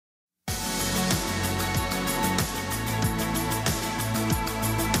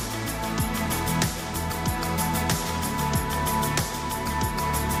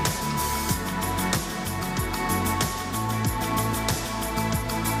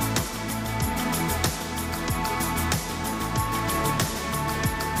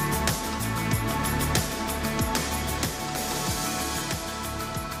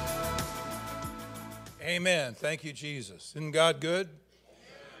Amen. Thank you, Jesus. Isn't God good?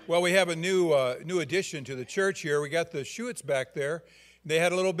 Well, we have a new addition to the church here. We got the Schuetts back there. They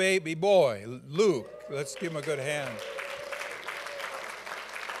had a little baby boy, Luke. Let's give him a good hand.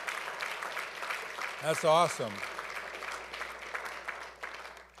 That's awesome.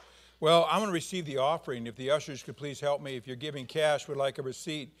 Well, I'm going to receive the offering. If the ushers could please help me. If you're giving cash, would like a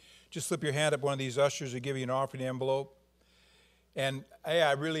receipt, just slip your hand up. One of these ushers will give you an offering envelope. And hey,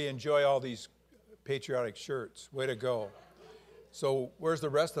 I really enjoy all these patriotic shirts. Way to go. So where's the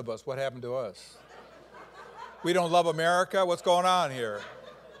rest of us? What happened to us? We don't love America? What's going on here?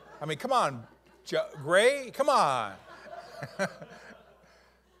 I mean, come on, Gray, come on.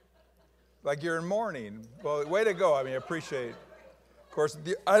 Like you're in mourning. Well, way to go. I mean, I appreciate it. Of course,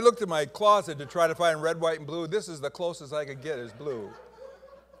 I looked at my closet to try to find red, white, and blue. This is the closest I could get is blue.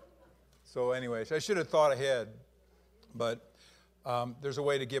 So anyways, I should have thought ahead. But there's a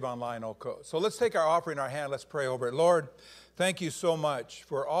way to give online. So let's take our offering in our hand. Let's pray over it. Lord, thank you so much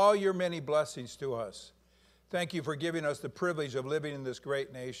for all your many blessings to us. Thank you for giving us the privilege of living in this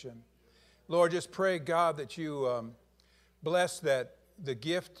great nation. Lord, just pray, God, that you bless the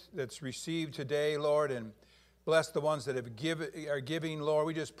gift that's received today, Lord, and bless the ones that are giving, Lord.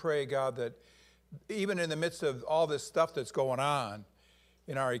 We just pray, God, that even in the midst of all this stuff that's going on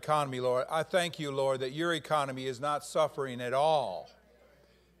in our economy, Lord, I thank you, Lord, that your economy is not suffering at all.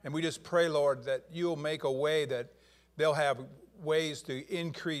 And we just pray, Lord, that you'll make a way that they'll have ways to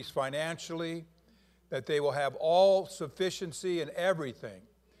increase financially, that they will have all sufficiency in everything,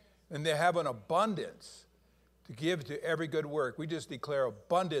 and they have an abundance to give to every good work. We just declare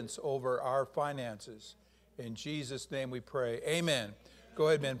abundance over our finances. In Jesus' name we pray. Amen. Go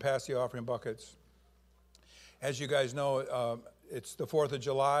ahead, man, pass the offering buckets. As you guys know, it's the 4th of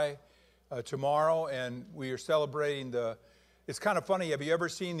July tomorrow, and we are celebrating it's kind of funny. Have you ever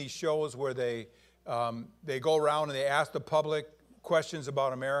seen these shows where they go around and they ask the public questions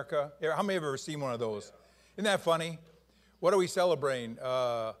about America? How many have ever seen one of those? Isn't that funny? What are we celebrating?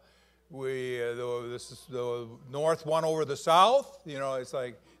 This is the North won over the South. You know, it's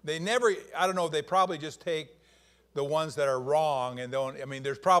like they never, I don't know, they probably just take the ones that are wrong and don't, I mean,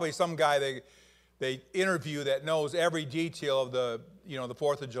 there's probably some guy they interview that knows every detail of the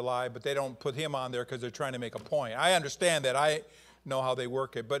 4th of July, but they don't put him on there because they're trying to make a point. I understand that. I know how they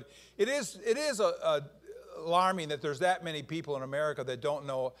work it. But it is alarming that there's that many people in America that don't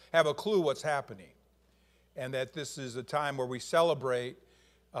have a clue what's happening. And that this is a time where we celebrate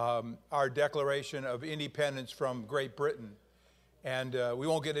our Declaration of Independence from Great Britain. And we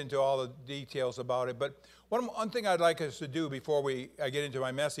won't get into all the details about it. But one thing I'd like us to do before I get into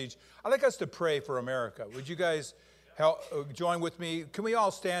my message, I'd like us to pray for America. Would you guys join with me? Can we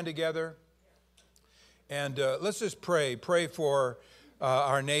all stand together? And let's just pray. Pray for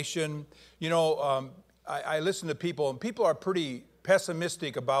our nation. You know, I listen to people, and people are pretty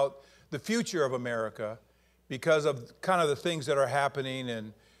pessimistic about the future of America because of kind of the things that are happening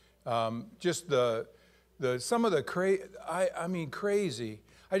and just some of the crazy.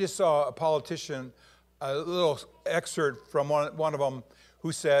 I just saw a politician, a little excerpt from one of them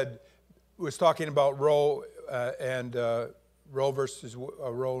who was talking about Roe and Roe versus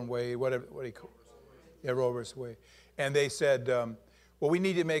Roe and Wade, what do you call it? Yeah, Roe versus Wade. And they said, well, we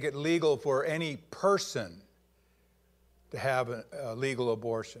need to make it legal for any person to have a legal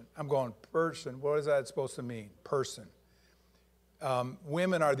abortion. I'm going, person, what is that supposed to mean? Person.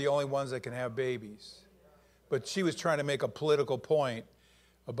 Women are the only ones that can have babies. But she was trying to make a political point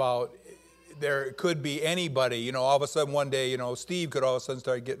about there could be anybody, all of a sudden one day, Steve could all of a sudden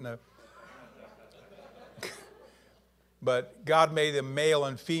start getting but God made them male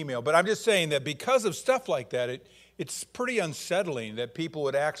and female. But I'm just saying that because of stuff like that, it's pretty unsettling that people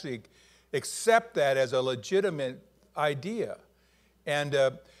would actually accept that as a legitimate idea. And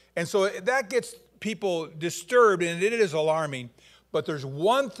so that gets people disturbed, and it is alarming. But there's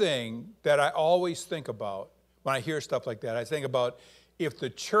one thing that I always think about when I hear stuff like that. I think about if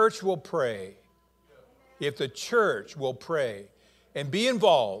the church will pray, and be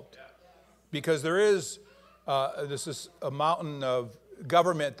involved, because this is a mountain of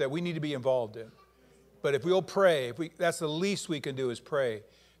government that we need to be involved in. But if we'll pray, that's the least we can do is pray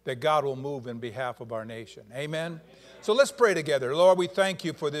that God will move in behalf of our nation. Amen? So let's pray together. Lord, we thank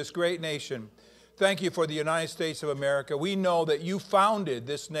you for this great nation. Thank you for the United States of America. We know that you founded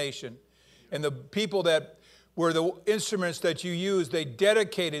this nation, and the people that were the instruments that you used, they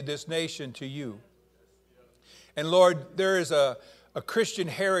dedicated this nation to you. And Lord, there is a Christian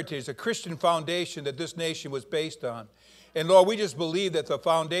heritage, a Christian foundation that this nation was based on. And Lord, we just believe that the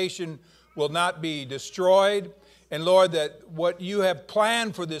foundation will not be destroyed, And Lord, that what you have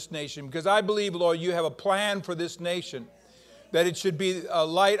planned for this nation, because I believe, Lord, you have a plan for this nation, that it should be a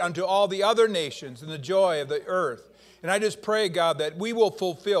light unto all the other nations and the joy of the earth. And I just pray, God, that we will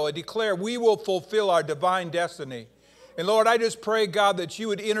fulfill, I declare we will fulfill our divine destiny. And Lord, I just pray, God, that you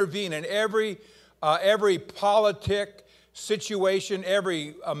would intervene in every politic situation,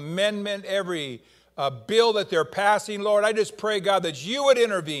 every amendment, every bill that they're passing. Lord, I just pray, God, that you would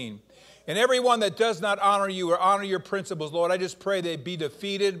intervene. And everyone that does not honor you or honor your principles, Lord, I just pray they be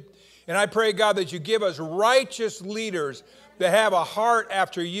defeated. And I pray, God, that you give us righteous leaders that have a heart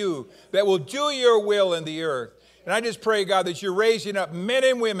after you, that will do your will in the earth. And I just pray, God, that you're raising up men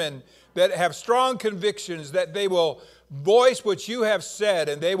and women that have strong convictions, that they will voice what you have said,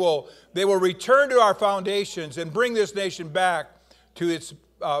 and they will return to our foundations and bring this nation back to its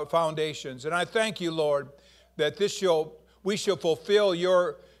foundations. And I thank you, Lord, that we shall fulfill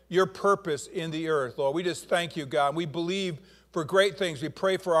your purpose in the earth, Lord. We just thank you, God. We believe for great things. We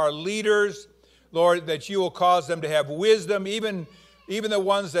pray for our leaders, Lord, that you will cause them to have wisdom, even the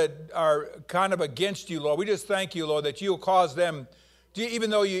ones that are kind of against you, Lord. We just thank you, Lord, that you will cause them, even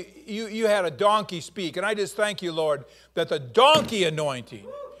though you had a donkey speak. And I just thank you, Lord, that the donkey anointing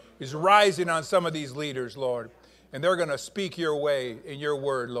is rising on some of these leaders, Lord. And they're going to speak your way in your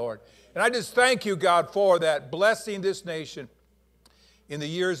word, Lord. And I just thank you, God, for that, blessing this nation in the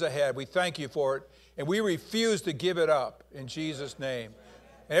years ahead. We thank you for it, and we refuse to give it up in Jesus' name.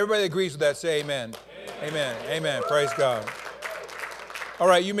 And everybody that agrees with that, say amen. Amen. Amen. Amen. Praise God. All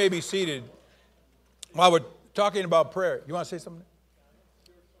right, you may be seated. While we're talking about prayer, you want to say something?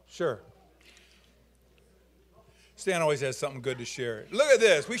 Sure. Stan always has something good to share. Look at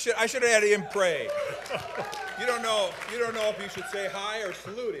this. I should have had him pray. You don't know if you should say hi or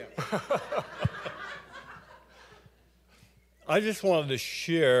salute him. I just wanted to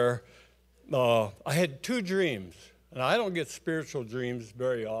share, I had 2 dreams, and I don't get spiritual dreams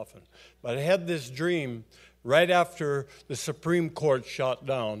very often, but I had this dream right after the Supreme Court shot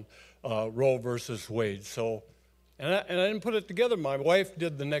down Roe versus Wade. And I didn't put it together. My wife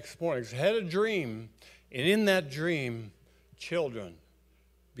did the next morning. I had a dream, and in that dream, children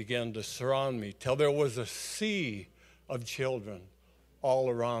began to surround me till there was a sea of children all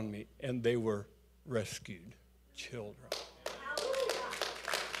around me, and they were rescued children.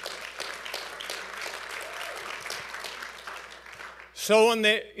 So when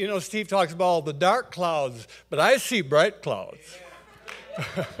Steve talks about all the dark clouds, but I see bright clouds.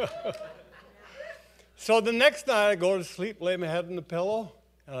 So the next night I go to sleep, lay my head in the pillow,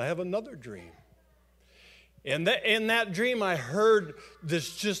 and I have another dream. And in that dream I heard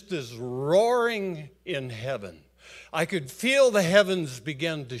this roaring in heaven. I could feel the heavens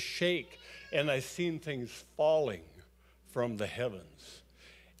begin to shake, and I seen things falling from the heavens.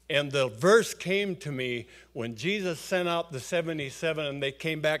 And the verse came to me when Jesus sent out the 77, and they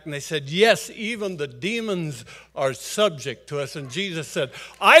came back and they said, yes, even the demons are subject to us. And Jesus said,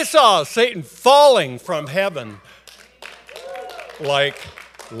 I saw Satan falling from heaven like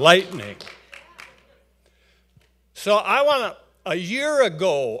lightning. So about a year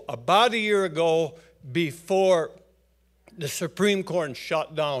ago, before the Supreme Court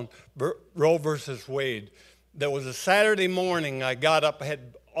shut down Roe versus Wade, there was a Saturday morning. I got up, I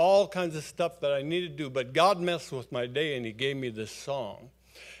had all kinds of stuff that I needed to do, but God messed with my day and he gave me this song.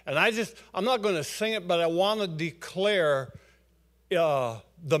 And I'm not going to sing it, but I want to declare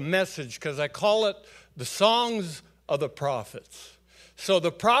the message, because I call it the songs of the prophets. So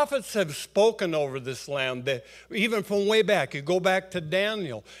the prophets have spoken over this land, even from way back. You go back to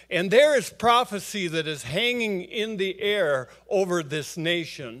Daniel, and there is prophecy that is hanging in the air over this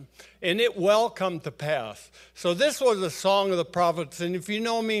nation, and it will come to pass. So this was a song of the prophets, and if you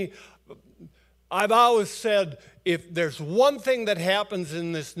know me, I've always said, if there's one thing that happens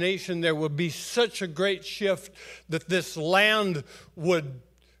in this nation, there would be such a great shift that this land would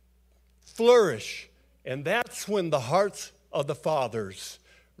flourish, and that's when the hearts of the fathers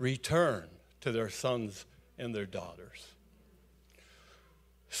return to their sons and their daughters.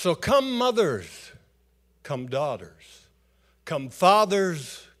 So come mothers, come daughters, come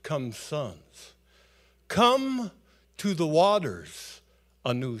fathers, come sons. Come to the waters,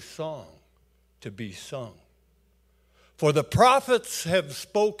 a new song to be sung. For the prophets have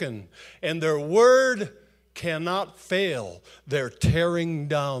spoken, and their word cannot fail. They're tearing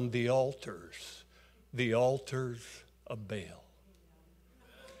down the altars of Baal.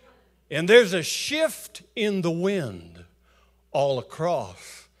 And there's a shift in the wind all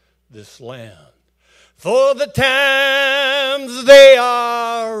across this land. For the times they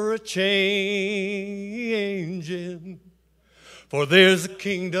are a-changing. For there's a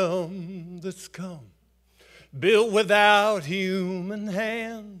kingdom that's come built without human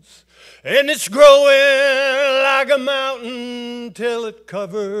hands. And it's growing like a mountain till it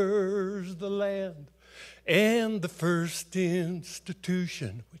covers the land. And the first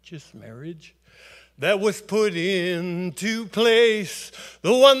institution, which is marriage, that was put into place,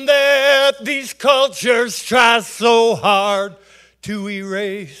 the one that these cultures try so hard to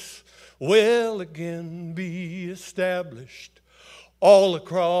erase, will again be established all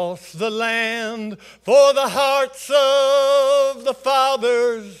across the land, for the hearts of the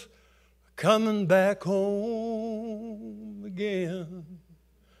fathers are coming back home again.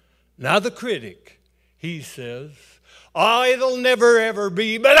 Now the critic, he says, oh, it'll never ever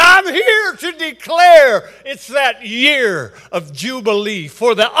be, but I'm here to declare it's that year of Jubilee,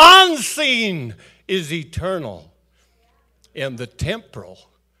 for the unseen is eternal, and the temporal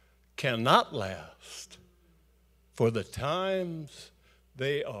cannot last, for the times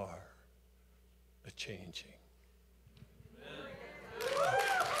they are a-changing.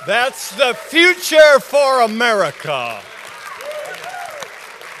 That's the future for America.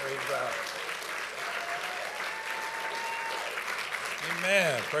 Praise God.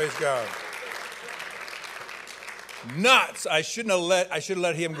 Amen. Praise God. Nuts. I should have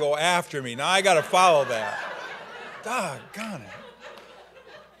let him go after me. Now I got to follow that. Doggone it.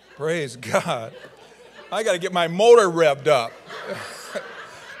 Praise God. I got to get my motor revved up.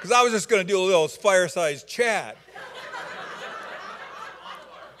 Because I was just going to do a little fireside chat.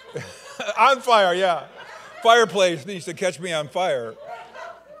 On fire, yeah. Fireplace needs to catch me on fire.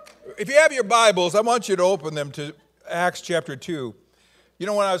 If you have your Bibles, I want you to open them to Acts chapter 2. You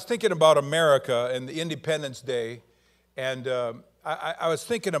know, when I was thinking about America and the Independence Day, and I was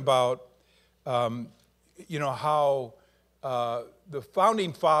thinking about, how the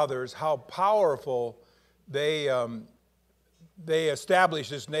Founding Fathers, how powerful they established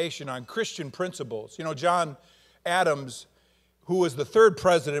this nation on Christian principles. You know, John Adams, who was the third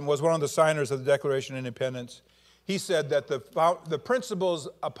president, was one of the signers of the Declaration of Independence. He said that the principles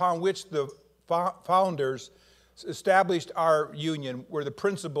upon which the founders established our union were the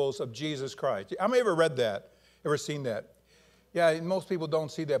principles of Jesus Christ. How many ever read that? Ever seen that? Yeah, most people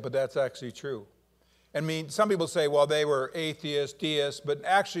don't see that, but that's actually true. I mean, some people say, well, they were atheists, deists, but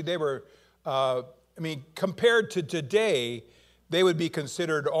actually they were, compared to today, they would be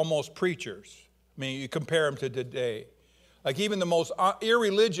considered almost preachers. I mean, you compare them to today. Like even the most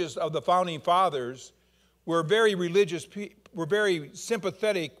irreligious of the Founding Fathers were very religious, were very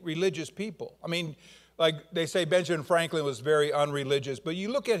sympathetic religious people. I mean, like they say Benjamin Franklin was very unreligious, but you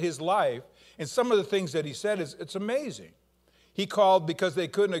look at his life and some of the things that he said, it's amazing. He called, because they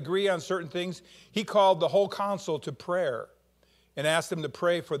couldn't agree on certain things, he called the whole council to prayer and asked them to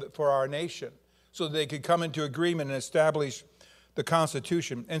pray for our nation so that they could come into agreement and establish the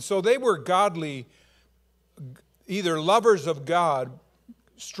Constitution. And so they were godly, either lovers of God,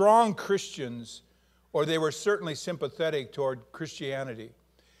 strong Christians, or they were certainly sympathetic toward Christianity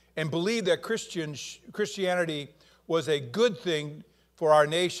and believed that Christianity was a good thing for our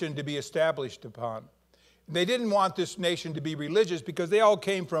nation to be established upon. They didn't want this nation to be religious because they all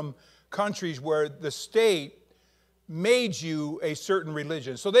came from countries where the state made you a certain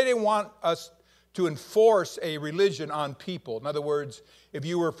religion. So they didn't want us to enforce a religion on people. In other words, if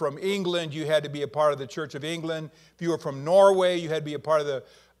you were from England, you had to be a part of the Church of England. If you were from Norway, you had to be a part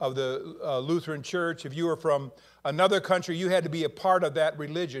of the Lutheran Church. If you were from another country, you had to be a part of that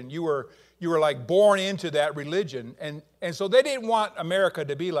religion. You were like born into that religion. And so they didn't want America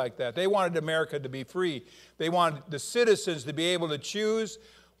to be like that. They wanted America to be free. They wanted the citizens to be able to choose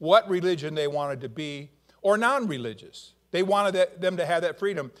what religion they wanted to be, or non-religious. They wanted them to have that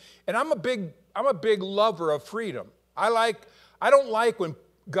freedom. And I'm a big lover of freedom. I don't like when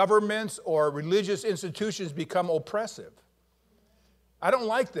governments or religious institutions become oppressive. I don't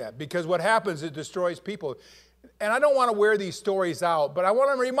like that, because what happens, it destroys people. And I don't want to wear these stories out, but I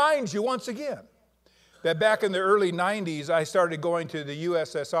want to remind you once again that back in the early 90s, I started going to the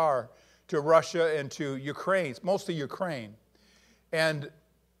USSR, to Russia and to Ukraine, mostly Ukraine. And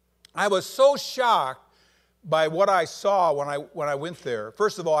I was so shocked by what I saw when I went there.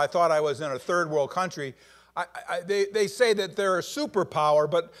 First of all, I thought I was in a third world country. They say that they're a superpower,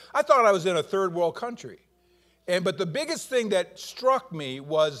 but I thought I was in a third world country. But the biggest thing that struck me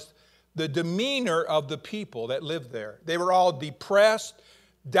was the demeanor of the people that lived there. They were all depressed,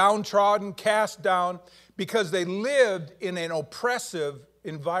 downtrodden, cast down, because they lived in an oppressive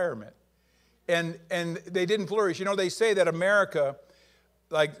environment. And they didn't flourish. You know, they say that America,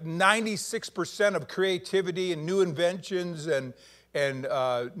 like 96% of creativity and new inventions and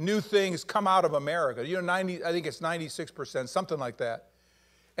new things come out of America. You know, I think it's 96%, something like that.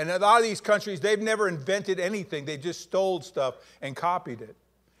 And a lot of these countries, they've never invented anything. They just stole stuff and copied it.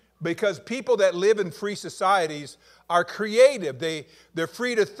 Because people that live in free societies are creative. They're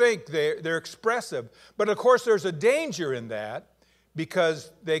free to think. They're expressive. But of course, there's a danger in that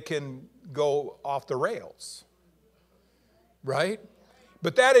because they can go off the rails. Right?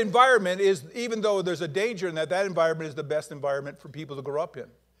 But that environment is, even though there's a danger in that, that environment is the best environment for people to grow up in.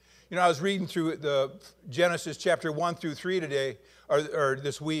 You know, I was reading through the Genesis chapter 1 through 3 today, or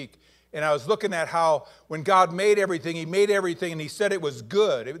this week, and I was looking at how when God made everything, he made everything and he said it was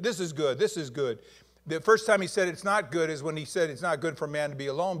good. This is good, this is good. The first time he said it's not good is when he said it's not good for man to be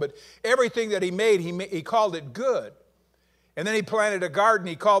alone, but everything that he made, he called it good. And then he planted a garden,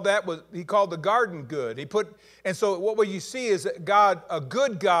 he called the garden good. And so what you see is God, a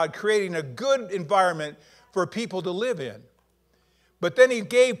good God, creating a good environment for people to live in. But then he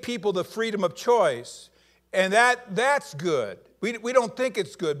gave people the freedom of choice, and that's good. We don't think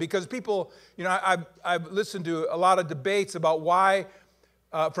it's good because people, you know, I've listened to a lot of debates about why,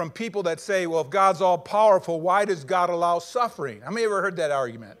 from people that say, well, if God's all powerful, why does God allow suffering? How many ever heard that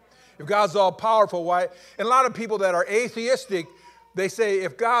argument? If God's all powerful, why? And a lot of people that are atheistic, they say,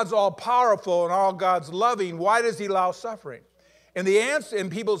 if God's all powerful and all God's loving, why does he allow suffering? And the answer, and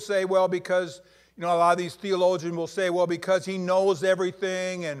people say, well, because, you know, a lot of these theologians will say, well, because he knows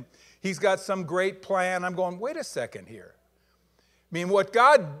everything and he's got some great plan. I'm going, wait a second here. I mean, what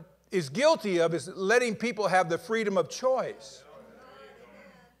God is guilty of is letting people have the freedom of choice.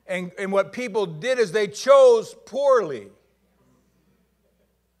 And what people did is they chose poorly.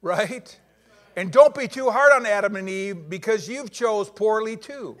 Right? And don't be too hard on Adam and Eve because you've chose poorly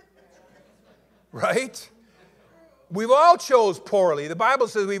too. Right? We've all chose poorly. The Bible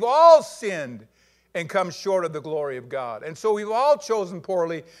says we've all sinned and come short of the glory of God. And so we've all chosen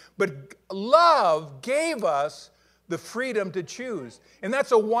poorly, but love gave us the freedom to choose. And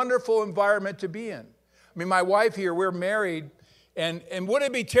that's a wonderful environment to be in. I mean, my wife here, we're married, and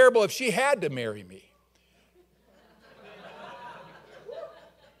wouldn't it be terrible if she had to marry me?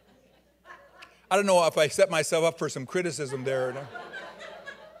 I don't know if I set myself up for some criticism there or not.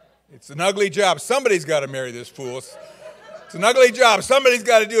 It's an ugly job. Somebody's got to marry this fool. It's an ugly job. Somebody's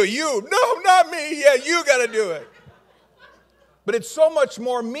got to do it. You. No, not me. Yeah, you got to do it. But it's so much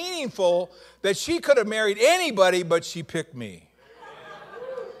more meaningful that she could have married anybody, but she picked me.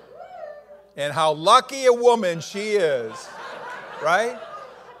 And how lucky a woman she is. Right?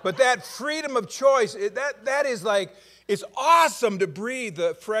 But that freedom of choice, that is like, it's awesome to breathe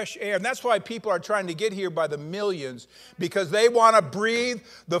the fresh air. And that's why people are trying to get here by the millions, because they want to breathe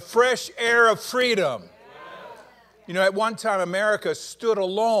the fresh air of freedom. You know, at one time, America stood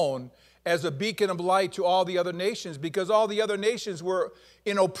alone as a beacon of light to all the other nations because all the other nations were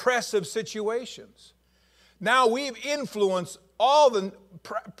in oppressive situations. Now we've influenced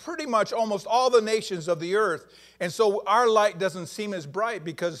pretty much almost all the nations of the earth. And so our light doesn't seem as bright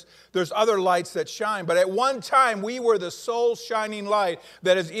because there's other lights that shine. But at one time, we were the sole shining light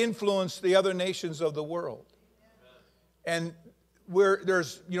that has influenced the other nations of the world. And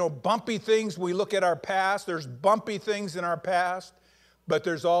there's, you know, bumpy things. We look at our past. There's bumpy things in our past. But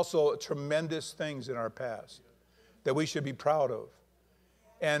there's also tremendous things in our past that we should be proud of.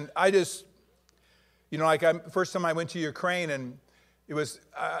 And I just, you know, like first time I went to Ukraine, and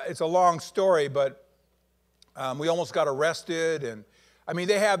it's a long story, but we almost got arrested. And I mean,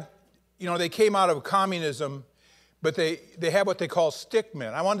 they have, you know, they came out of communism, but they have what they call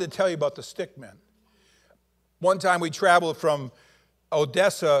stickmen. I wanted to tell you about the stickmen. One time we traveled from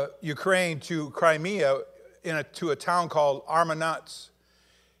Odessa, Ukraine, to Crimea to a town called Armanuts.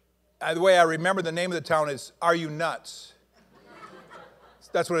 The way I remember the name of the town is Are You Nuts?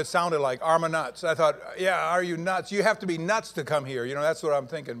 That's what it sounded like, Armanuts. I thought, yeah, are you nuts? You have to be nuts to come here. You know, that's what I'm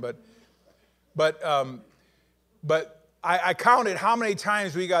thinking. But I counted how many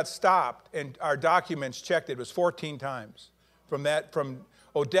times we got stopped and our documents checked. It was 14 times from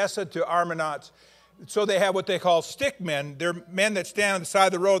Odessa to Armanuts. So they have what they call stickmen. They're men that stand on the side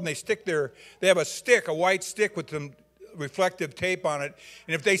of the road and they have a stick, a white stick with some reflective tape on it.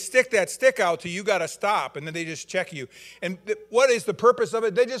 And if they stick that stick out to you, got to stop. And then they just check you. And what is the purpose of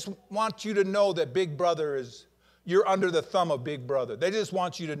it? They just want you to know that Big Brother you're under the thumb of Big Brother. They just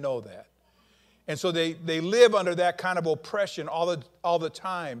want you to know that. And so they live under that kind of oppression all the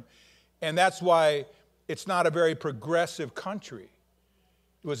time. And that's why it's not a very progressive country.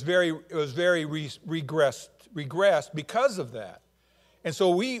 It was very regressed because of that. And so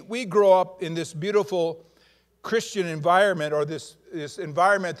we grow up in this beautiful Christian environment, or this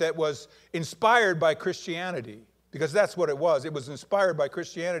environment that was inspired by Christianity, because that's what it was. It was inspired by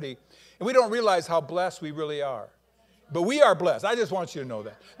Christianity. And we don't realize how blessed we really are. But we are blessed. I just want you to know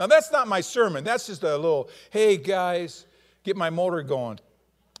that. Now, that's not my sermon. That's just a little, hey, guys, get my motor going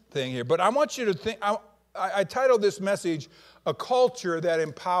thing here. But I want you to think, I titled this message, A Culture That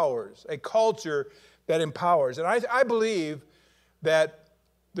Empowers. A Culture That Empowers. And I believe that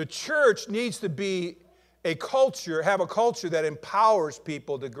the church needs to be have a culture that empowers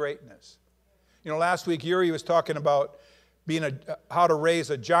people to greatness. You know, last week Yuri was talking about how to raise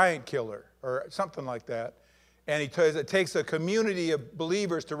a giant killer or something like that. And he says it takes a community of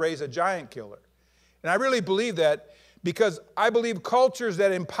believers to raise a giant killer. And I really believe that because I believe cultures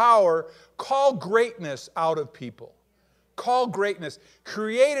that empower call greatness out of people. Call greatness.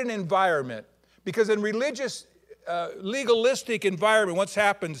 Create an environment. Because in religious, legalistic environment, what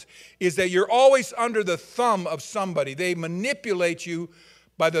happens is that you're always under the thumb of somebody. They manipulate you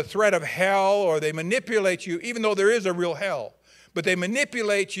by the threat of hell, or they manipulate you, even though there is a real hell, but they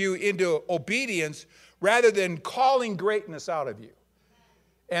manipulate you into obedience rather than calling greatness out of you.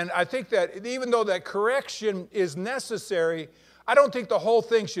 And I think that even though that correction is necessary, I don't think the whole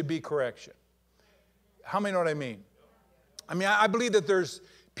thing should be correction. How many know what I mean? I believe that there's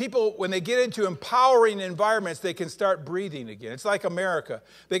people, when they get into empowering environments, they can start breathing again. It's like America.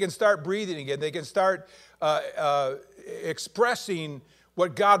 They can start breathing again. They can start expressing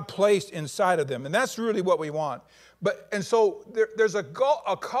what God placed inside of them. And that's really what we want. And so there's a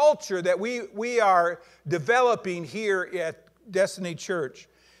culture that we are developing here at Destiny Church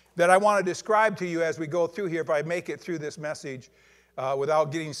that I want to describe to you as we go through here, if I make it through this message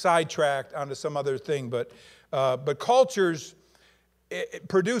without getting sidetracked onto some other thing. But cultures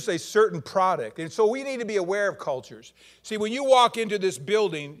produce a certain product. And so we need to be aware of cultures. See, when you walk into this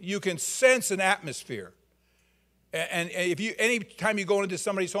building, you can sense an atmosphere. And anytime you go into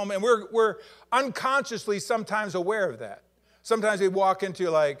somebody's home, and we're unconsciously sometimes aware of that. Sometimes we walk into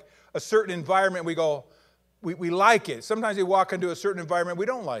like a certain environment, we go, we like it. Sometimes we walk into a certain environment, we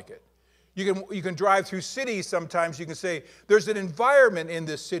don't like it. You can drive through cities sometimes, you can say, there's an environment in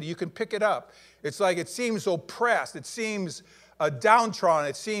this city, you can pick it up. It's like it seems oppressed, it seems downtrodden,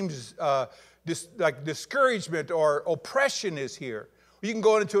 it seems like discouragement or oppression is here. You can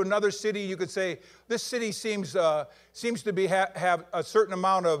go into another city, you could say, this city seems to have a certain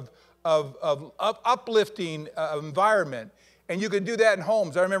amount of uplifting environment. And you can do that in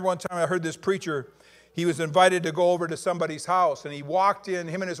homes. I remember one time I heard this preacher, he was invited to go over to somebody's house, and he walked in,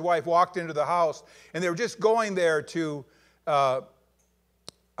 him and his wife walked into the house, and they were just going there to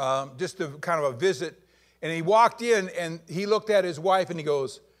just to kind of a visit. And he walked in, and he looked at his wife, and he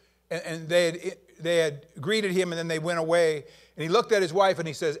goes, and they had greeted him, and then they went away. And he looked at his wife, and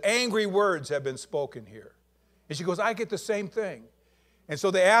he says, angry words have been spoken here. And she goes, I get the same thing. And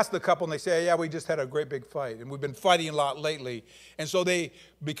so they asked the couple, and they say, yeah, we just had a great big fight, and we've been fighting a lot lately. And so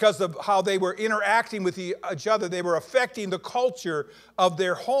because of how they were interacting with each other, they were affecting the culture of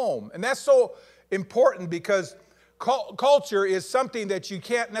their home. And that's so important because culture is something that you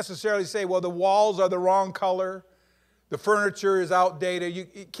can't necessarily say, well, the walls are the wrong color, the furniture is outdated. You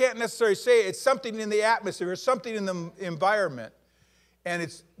can't necessarily say it. It's something in the atmosphere, it's something in the environment.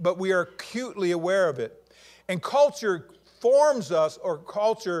 But we are acutely aware of it. And culture forms us, or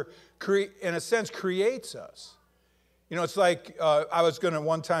culture, in a sense, creates us. You know, it's like, I was going to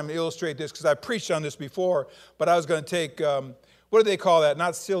one time illustrate this because I preached on this before, but I was going to take, what do they call that?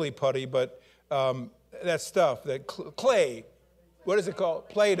 Not silly putty, but that stuff, that clay. What is it called?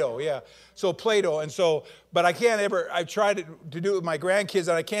 Play-Doh, yeah. So Play-Doh, but I can't ever, I've tried to do it with my grandkids,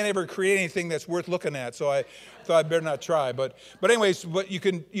 and I can't ever create anything that's worth looking at, so I thought I'd better not try. But anyways,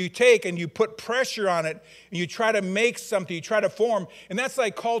 you take and you put pressure on it, and you try to make something, you try to form, and that's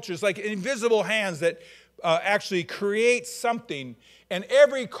like culture. It's like invisible hands that actually create something, and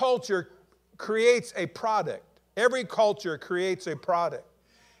every culture creates a product. Every culture creates a product.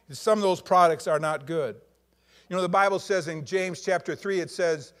 And some of those products are not good. You know, the Bible says in James chapter 3, it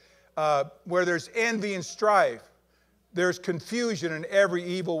says, where there's envy and strife, there's confusion in every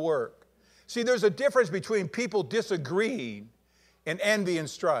evil work. See, there's a difference between people disagreeing and envy and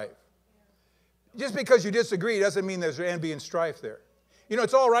strife. Just because you disagree doesn't mean there's envy and strife there. You know,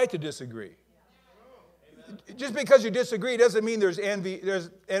 it's all right to disagree. Just because you disagree doesn't mean there's envy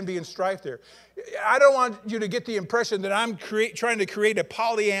and strife there. I don't want you to get the impression that I'm trying to create a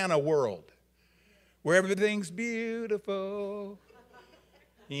Pollyanna world, where everything's beautiful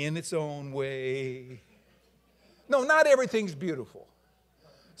in its own way. No, not everything's beautiful.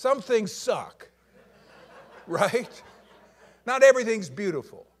 Some things suck, right? Not everything's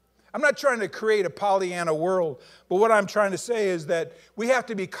beautiful. I'm not trying to create a Pollyanna world, but what I'm trying to say is that we have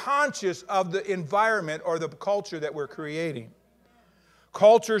to be conscious of the environment or the culture that we're creating.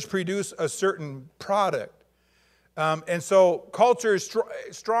 Cultures produce a certain product. And so culture is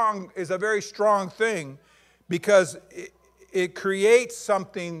strong, is a very strong thing because it creates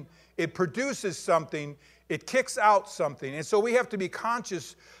something, it produces something, it kicks out something. And so we have to be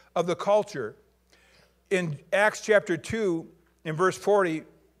conscious of the culture. In Acts chapter 2, in verse 40,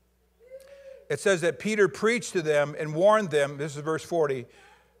 it says that Peter preached to them and warned them, this is verse 40,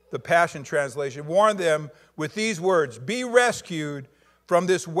 the Passion Translation, warned them with these words, "Be rescued from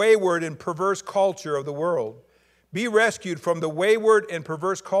this wayward and perverse culture of the world. Be rescued from the wayward and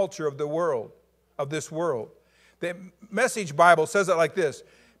perverse culture of the world, of this world." The Message Bible says it like this.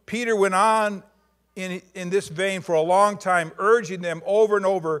 Peter went on in this vein for a long time, urging them over and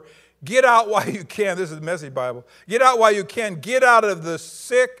over, get out while you can. This is the Message Bible. Get out while you can. Get out of the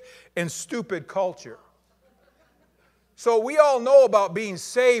sick and stupid culture. So we all know about being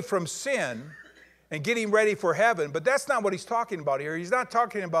saved from sin and getting ready for heaven, but that's not what he's talking about here. He's not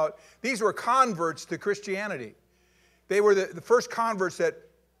talking about, these were converts to Christianity. They were the first converts that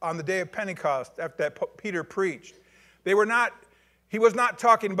on the day of Pentecost, after that Peter preached. He was not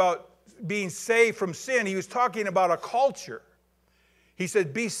talking about being saved from sin. He was talking about a culture. He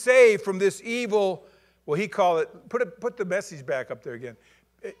said, be saved from this evil, well, he called it, put the Message back up there again.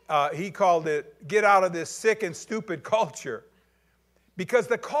 He called it, get out of this sick and stupid culture. Because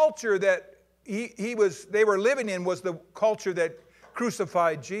the culture that they were living in was the culture that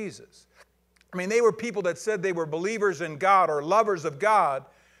crucified Jesus. I mean, they were people that said they were believers in God or lovers of God,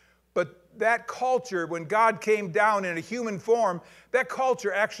 but that culture, when God came down in a human form, that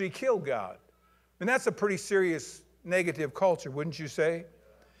culture actually killed God. And that's a pretty serious negative culture, wouldn't you say?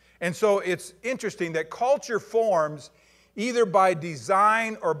 And so it's interesting that culture forms either by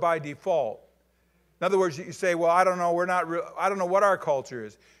design or by default. In other words, you say, well, I don't know, I don't know what our culture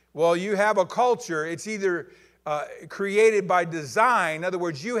is. Well, you have a culture. It's either created by design. In other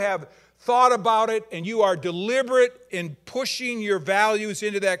words, you have thought about it and you are deliberate in pushing your values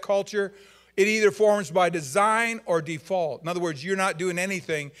into that culture. It either forms by design or default. In other words, you're not doing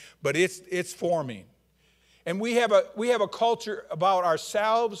anything, but it's forming. And we have a culture about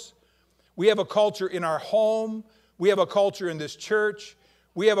ourselves. We have a culture in our home. We have a culture in this church.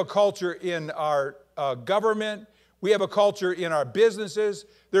 We have a culture in our government. We have a culture in our businesses.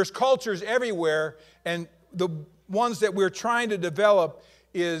 There's cultures everywhere, and the ones that we're trying to develop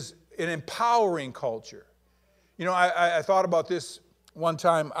is an empowering culture. You know, I thought about this one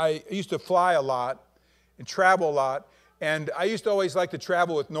time. I used to fly a lot and travel a lot, and I used to always like to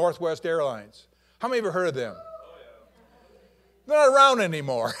travel with Northwest Airlines. How many ever heard of them? They're not around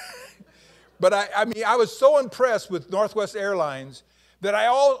anymore. But I was so impressed with Northwest Airlines that I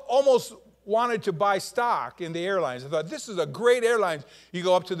almost wanted to buy stock in the airlines. I thought, this is a great airline. You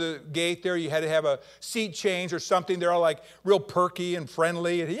go up to the gate there, you had to have a seat change or something. They're all like real perky and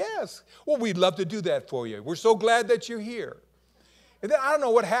friendly. And yes, well, we'd love to do that for you. We're so glad that you're here. And then I don't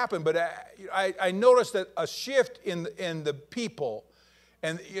know what happened, but I noticed that a shift in the people.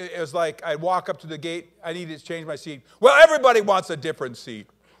 And it was like I'd walk up to the gate, I needed to change my seat. Well, everybody wants a different seat.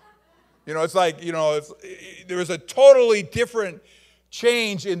 You know, it's like, you know, there was a totally different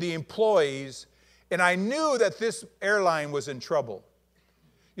change in the employees, and I knew that this airline was in trouble.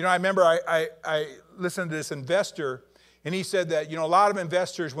 You know, I remember I listened to this investor, and he said that, you know, a lot of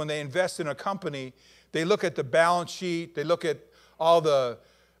investors, when they invest in a company, they look at the balance sheet, they look at all the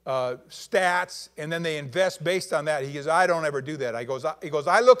stats, and then they invest based on that. He goes, I don't ever do that. He goes,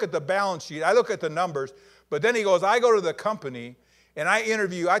 I look at the balance sheet, I look at the numbers, but then he goes, I go to the company, and I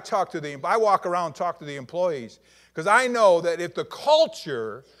walk around and talk to the employees, because I know that if the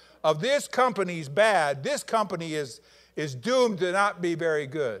culture of this company is bad, this company is doomed to not be very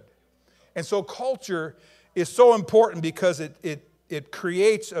good. And so culture is so important because it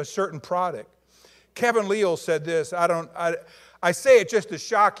creates a certain product. Kevin Leal said this. I say it just to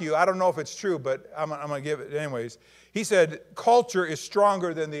shock you. I don't know if it's true, but I'm going to give it anyways. He said, culture is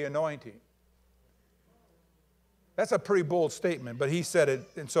stronger than the anointing. That's a pretty bold statement, but he said it,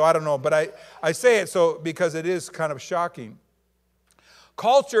 and so I don't know. But I say it so because it is kind of shocking.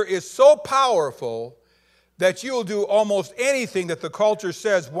 Culture is so powerful that you'll do almost anything that the culture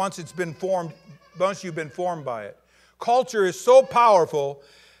says once you've been formed by it. Culture is so powerful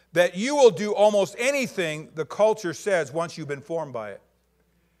that you will do almost anything the culture says once you've been formed by it.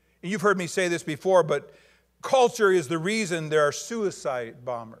 And you've heard me say this before, but culture is the reason there are suicide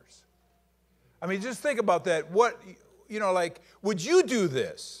bombers. I mean, just think about that. Would you do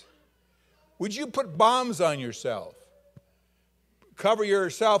this? Would you put bombs on yourself? Cover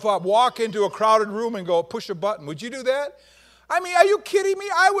yourself up, walk into a crowded room and go push a button. Would you do that? I mean, are you kidding me?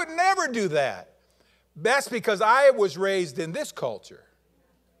 I would never do that. That's because I was raised in this culture.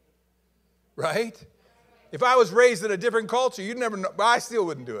 Right? If I was raised in a different culture, you'd never know, but I still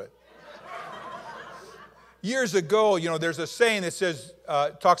wouldn't do it. Years ago, there's a saying that says,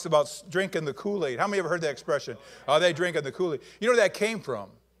 talks about drinking the Kool-Aid. How many ever heard that expression? Oh, they drinking the Kool-Aid. You know where that came from?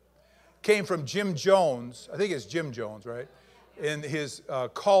 Came from Jim Jones. I think it's Jim Jones, right? In his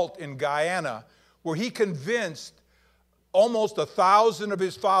cult in Guyana, where he convinced almost 1,000 of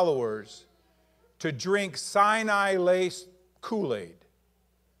his followers to drink cyanide-laced Kool-Aid.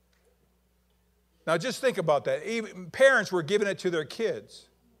 Now, just think about that. Even parents were giving it to their kids.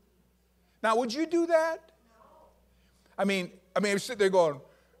 Now, would you do that? I mean, I'm sitting there going,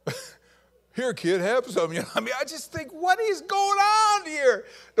 here, kid, have some. I just think, what is going on here?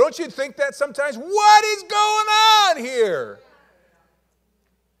 Don't you think that sometimes? What is going on here?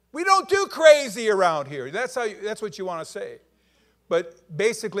 We don't do crazy around here. That's what you want to say. But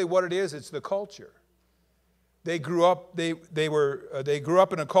basically, what it is, it's the culture. They grew up. They grew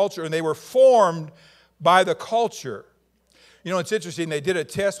up in a culture, and they were formed by the culture. It's interesting. They did a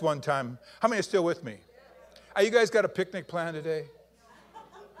test one time. How many are still with me? You guys got a picnic plan today?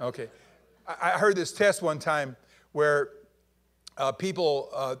 Okay. I heard this test one time where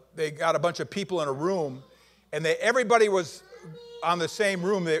they got a bunch of people in a room, and everybody was on the same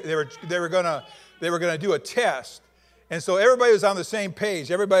room. They were gonna do a test, and so everybody was on the same page.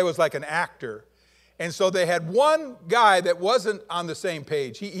 Everybody was like an actor, and so they had one guy that wasn't on the same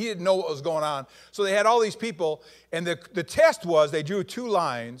page. He didn't know what was going on. So they had all these people, and the test was they drew two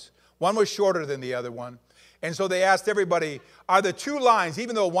lines. One was shorter than the other one. And so they asked everybody, are the two lines,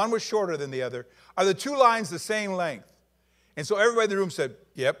 even though one was shorter than the other, are the two lines the same length? And so everybody in the room said,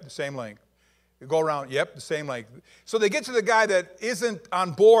 yep, the same length. You go around, yep, the same length. So they get to the guy that isn't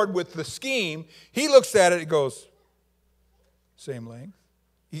on board with the scheme. He looks at it and goes, same length.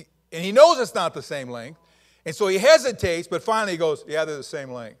 And he knows it's not the same length. And so he hesitates, but finally he goes, yeah, they're the same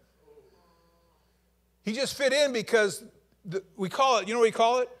length. He just fit in because we call it, you know what we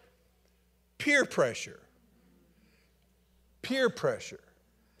call it? Peer pressure. Peer pressure.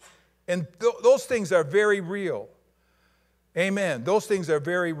 And those things are very real. Amen. Those things are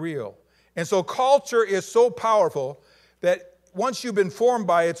very real. And so culture is so powerful that once you've been formed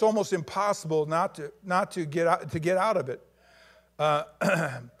by it, it's almost impossible not to get out of it.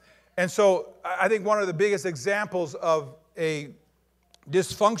 And so I think one of the biggest examples of a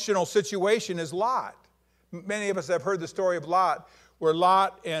dysfunctional situation is Lot. Many of us have heard the story of Lot, where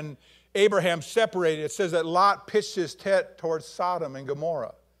Lot and Abraham separated. It says that Lot pitched his tent towards Sodom and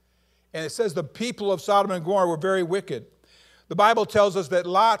Gomorrah. And it says the people of Sodom and Gomorrah were very wicked. The Bible tells us that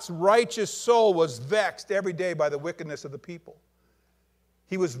Lot's righteous soul was vexed every day by the wickedness of the people.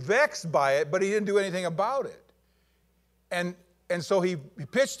 He was vexed by it, but he didn't do anything about it. And so he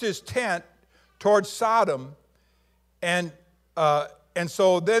pitched his tent towards Sodom, and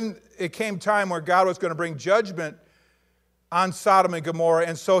so then it came time where God was going to bring judgment on Sodom and Gomorrah,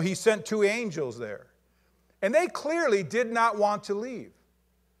 and so he sent two angels there. And they clearly did not want to leave.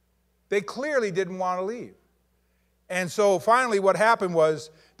 They clearly didn't want to leave. And so finally what happened was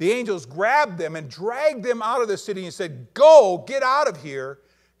the angels grabbed them and dragged them out of the city and said, go, get out of here.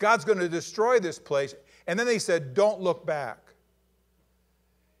 God's going to destroy this place. And then they said, don't look back.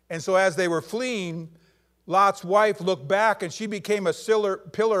 And so as they were fleeing, Lot's wife looked back and she became a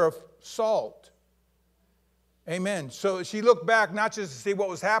pillar of salt. Amen. So she looked back not just to see what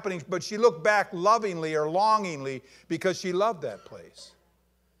was happening, but she looked back lovingly or longingly because she loved that place.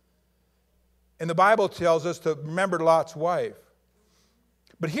 And the Bible tells us to remember Lot's wife.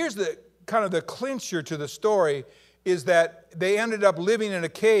 But here's the kind of the clincher to the story is that they ended up living in a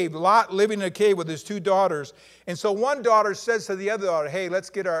cave, Lot living in a cave with his two daughters. And so one daughter says to the other daughter, hey,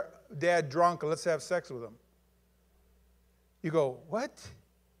 let's get our dad drunk and let's have sex with him. You go, what?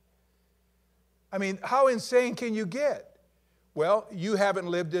 I mean, how insane can you get? Well, you haven't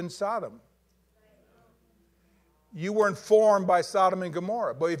lived in Sodom. You weren't formed by Sodom and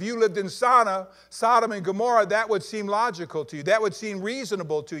Gomorrah. But if you lived in Sodom and Gomorrah, that would seem logical to you. That would seem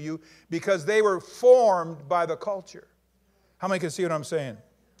reasonable to you because they were formed by the culture. How many can see what I'm saying?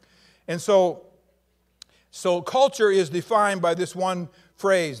 And so culture is defined by this one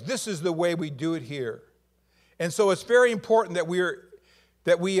phrase, this is the way we do it here. And so it's very important that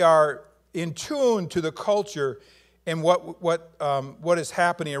we are in tune to the culture and what is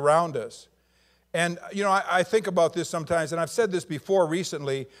happening around us. And, I think about this sometimes, and I've said this before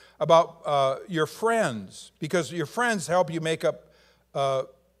recently about your friends, because your friends help you make up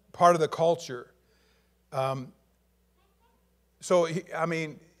part of the culture. The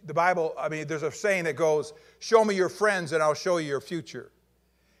Bible, there's a saying that goes, show me your friends and I'll show you your future.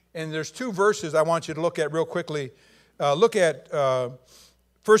 And there's two verses I want you to look at real quickly. Look at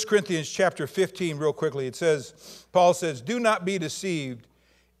 1 Corinthians chapter 15, real quickly, it says, Paul says, do not be deceived.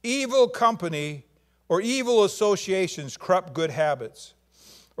 Evil company or evil associations corrupt good habits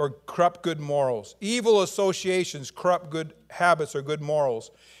or corrupt good morals. Evil associations corrupt good habits or good morals.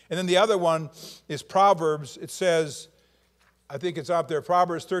 And then the other one is Proverbs. It says, I think it's up there,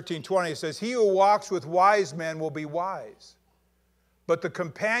 Proverbs 13:20, it says, he who walks with wise men will be wise, but the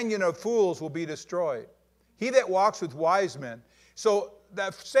companion of fools will be destroyed. He that walks with wise men. So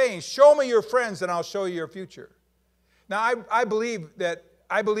that saying, show me your friends and I'll show you your future. Now, I believe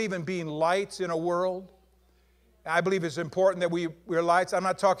in being lights in a world. I believe it's important that we're lights. I'm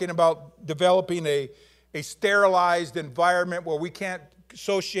not talking about developing a sterilized environment where we can't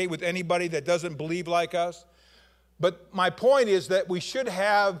associate with anybody that doesn't believe like us. But my point is that we should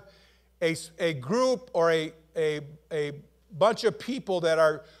have a group or a bunch of people that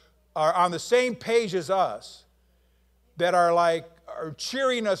are on the same page as us, that are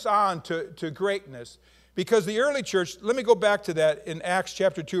cheering us on to greatness. Because the early church, let me go back to that in Acts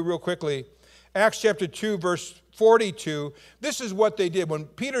chapter 2 real quickly. Acts chapter 2, verse 42, this is what they did. When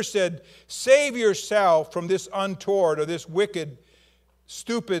Peter said, save yourself from this untoward or this wicked,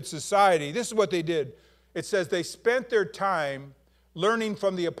 stupid society, this is what they did. It says they spent their time learning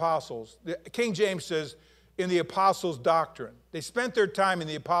from the apostles. King James says, in the apostles' doctrine. They spent their time in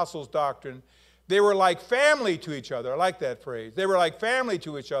the apostles' doctrine. They were like family to each other. I like that phrase. They were like family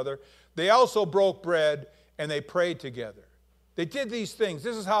to each other. They also broke bread and they prayed together. They did these things.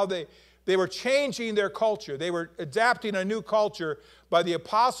 This is how they were changing their culture. They were adapting a new culture by the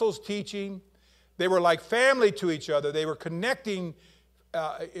apostles' teaching. They were like family to each other. They were connecting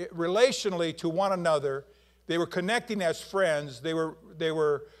relationally to one another. They were connecting as friends. They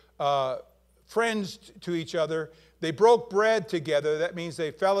were friends to each other. They broke bread together. That means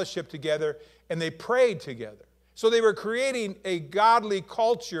they fellowshiped together, and they prayed together. So they were creating a godly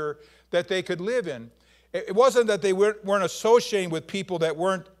culture that they could live in. It wasn't that they weren't associating with people that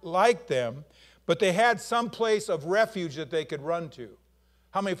weren't like them, but they had some place of refuge that they could run to.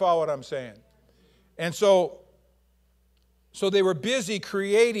 How many follow what I'm saying? And so they were busy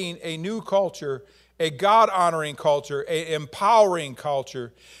creating a new culture, a God-honoring culture, an empowering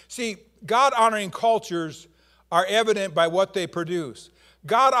culture. See, God-honoring cultures are evident by what they produce.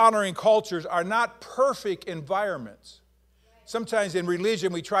 God-honoring cultures are not perfect environments. Sometimes in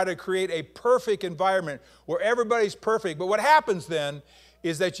religion we try to create a perfect environment where everybody's perfect. But what happens then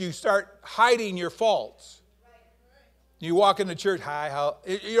is that you start hiding your faults. You walk into church,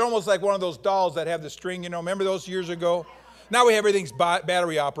 you're almost like one of those dolls that have the string, remember those years ago? Now we have everything's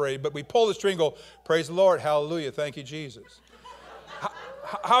battery operated, but we pull the string, go, praise the Lord, hallelujah, thank you, Jesus.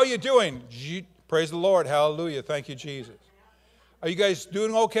 How are you doing? Praise the Lord, hallelujah, thank you, Jesus. Are you guys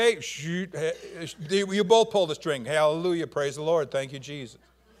doing okay? You both pull the string. Hallelujah, praise the Lord, thank you, Jesus.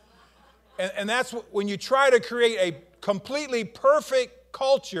 And that's when you try to create a completely perfect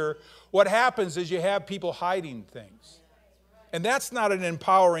culture, what happens is you have people hiding things. And that's not an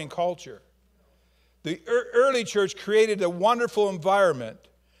empowering culture. The early church created a wonderful environment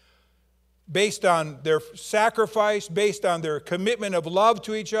based on their sacrifice, based on their commitment of love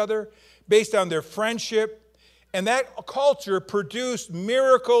to each other, based on their friendship. And that culture produced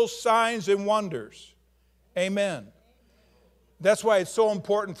miracles, signs, and wonders. Amen. That's why it's so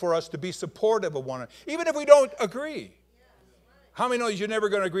important for us to be supportive of one another, even if we don't agree. How many know you're never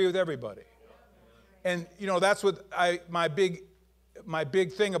going to agree with everybody? And, that's what my big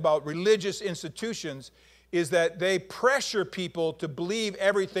thing about religious institutions is that they pressure people to believe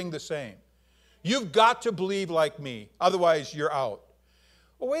everything the same. You've got to believe like me, otherwise you're out.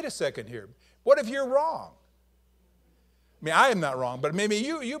 Well, wait a second here. What if you're wrong? I mean, I am not wrong, but maybe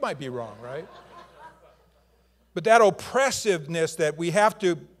you might be wrong, right? But that oppressiveness that we have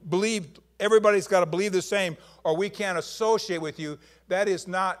to believe, everybody's got to believe the same, or we can't associate with you, that is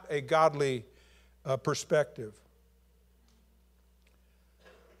not a godly perspective.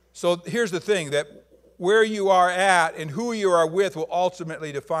 So here's the thing, that where you are at and who you are with will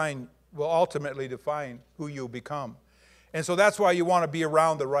ultimately define who you'll become. And so that's why you want to be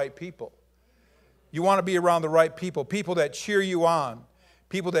around the right people. You want to be around the right people, people that cheer you on,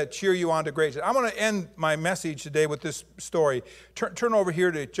 people that cheer you on to greatness. I'm going to end my message today with this story. Turn over here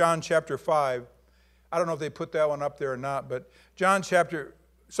to John chapter 5. I don't know if they put that one up there or not, but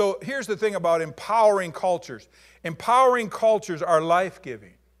so here's the thing about empowering cultures. Empowering cultures are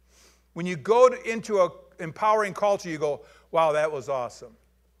life-giving. When you go into an empowering culture, you go, wow, that was awesome.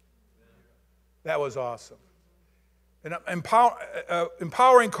 That was awesome. And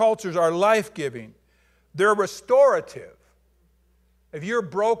empowering cultures are life-giving. They're restorative. If you're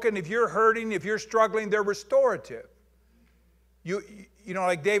broken, if you're hurting, if you're struggling, they're restorative. You know,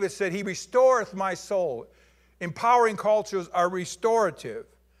 like David said, he restoreth my soul. Empowering cultures are restorative.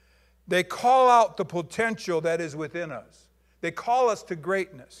 They call out the potential that is within us. They call us to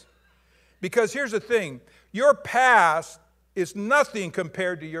greatness. Because here's the thing, your past is nothing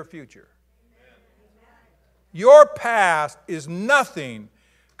compared to your future. Your past is nothing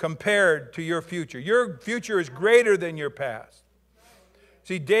compared to your future. Your future is greater than your past.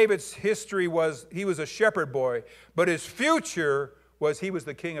 See, David's history was, he was a shepherd boy, but his future was he was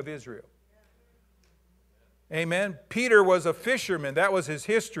the king of Israel. Amen. Peter was a fisherman. That was his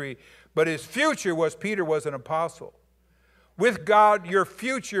history. But his future was Peter was an apostle. With God, your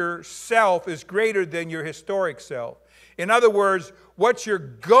future self is greater than your historic self. In other words, what you're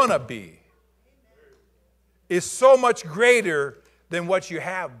gonna be is so much greater than what you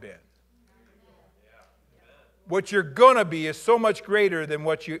have been. What you're gonna be is so much greater than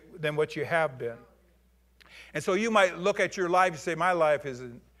what you have been. And so you might look at your life and say, my life is,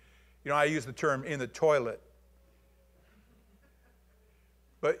 I use the term in the toilet.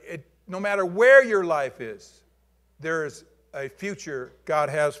 But no matter where your life is, there is a future God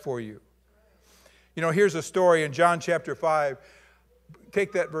has for you. Here's a story in John chapter 5.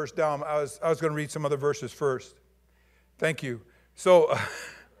 Take that verse down. I was going to read some other verses first. Thank you. So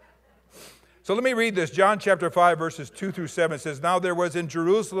let me read this. John chapter 5, verses 2 through 7 says, Now there was in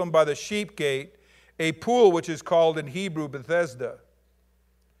Jerusalem by the sheep gate a pool which is called in Hebrew Bethesda,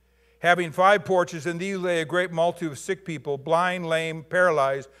 having 5 porches, and these lay a great multitude of sick people, blind, lame,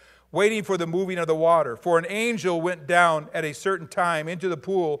 paralyzed, waiting for the moving of the water. For an angel went down at a certain time into the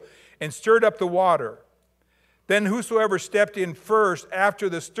pool and stirred up the water. Then whosoever stepped in first after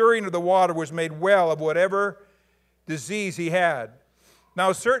the stirring of the water was made well of whatever disease he had. Now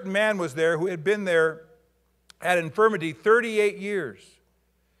a certain man was there who had been there at infirmity 38 years.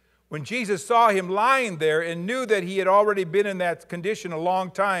 When Jesus saw him lying there and knew that he had already been in that condition a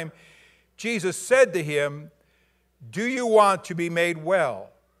long time, Jesus said to him, Do you want to be made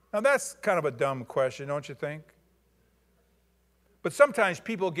well? Now that's kind of a dumb question, don't you think? But sometimes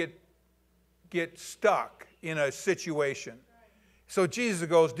people get stuck in a situation. So Jesus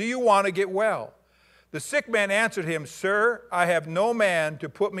goes, Do you want to get well? The sick man answered him, Sir, I have no man to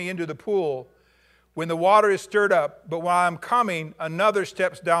put me into the pool when the water is stirred up, but while I'm coming, another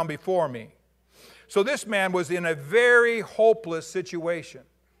steps down before me. So this man was in a very hopeless situation.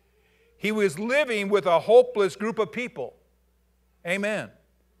 He was living with a hopeless group of people. Amen.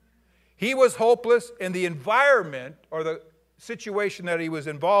 He was hopeless, and the environment or the situation that he was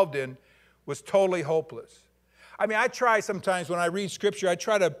involved in was totally hopeless. I try sometimes when I read Scripture, I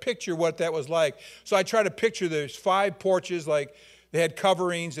try to picture what that was like. So I try to picture there's 5 porches, like they had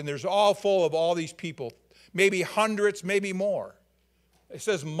coverings, and there's all full of all these people. Maybe hundreds, maybe more. It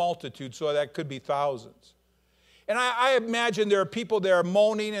says multitude, so that could be thousands. And I imagine there are people there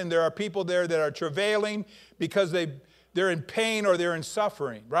moaning, and there are people there that are travailing because they're in pain or they're in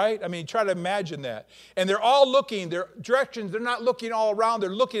suffering, right? Try to imagine that. And they're all looking, their directions, they're not looking all around, they're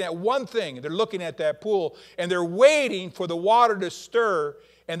looking at one thing. They're looking at that pool, and they're waiting for the water to stir,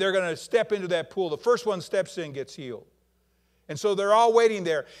 and they're going to step into that pool. The first one steps in gets healed. And so they're all waiting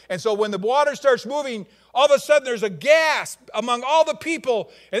there. And so when the water starts moving, all of a sudden there's a gasp among all the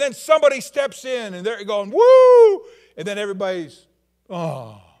people, and then somebody steps in, and they're going, woo! And then everybody's,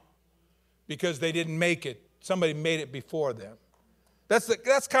 oh, because they didn't make it. Somebody made it before them.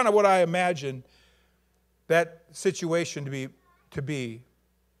 That's kind of what I imagine that situation to be.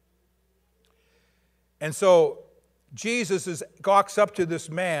 And so Jesus walks up to this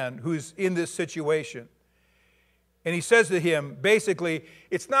man who's in this situation. And he says to him, basically,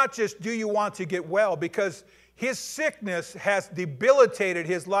 it's not just do you want to get well, because his sickness has debilitated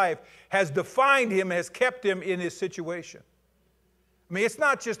his life, has defined him, has kept him in his situation. It's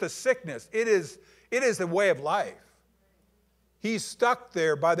not just a sickness. It is a way of life. He's stuck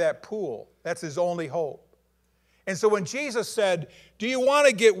there by that pool. That's his only hope. And so when Jesus said, do you want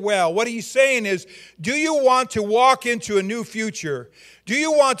to get well? What he's saying is, do you want to walk into a new future? Do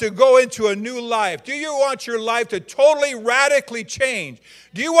you want to go into a new life? Do you want your life to totally, radically change?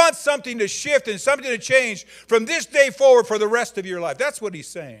 Do you want something to shift and something to change from this day forward for the rest of your life? That's what he's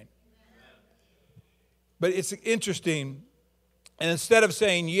saying. But it's interesting. And instead of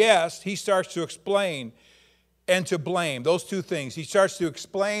saying yes, he starts to explain and to blame. Those two things. He starts to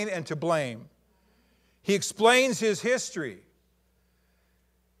explain and to blame. He explains his history.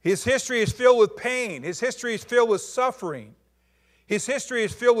 His history is filled with pain. His history is filled with suffering. His history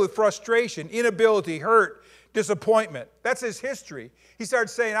is filled with frustration, inability, hurt, disappointment. That's his history. He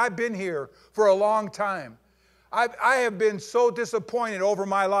starts saying, I've been here for a long time. I have been so disappointed over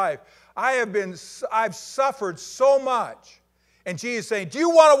my life. I've suffered so much. And Jesus is saying, do you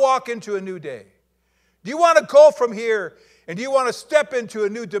want to walk into a new day? Do you want to go from here and do you want to step into a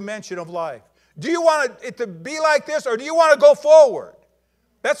new dimension of life? Do you want it to be like this or do you want to go forward?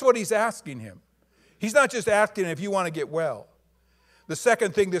 That's what he's asking him. He's not just asking if you want to get well. The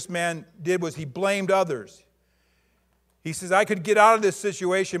second thing this man did was he blamed others. He says, I could get out of this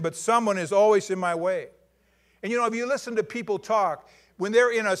situation, but someone is always in my way. And if you listen to people talk, when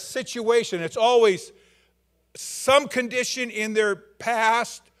they're in a situation, it's always some condition in their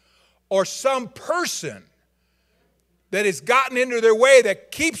past or some person that has gotten into their way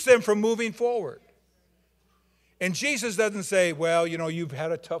that keeps them from moving forward. And Jesus doesn't say, well, you've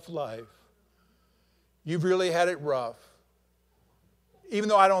had a tough life. You've really had it rough. Even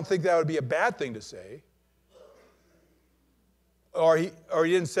though I don't think that would be a bad thing to say. Or he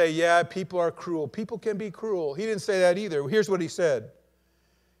didn't say, yeah, people are cruel. People can be cruel. He didn't say that either. Here's what he said.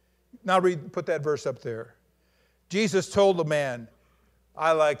 Now put that verse up there. Jesus told the man,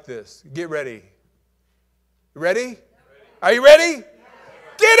 I like this. Get ready. Ready? Are you ready?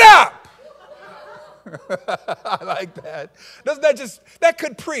 Get up! I like that. Doesn't that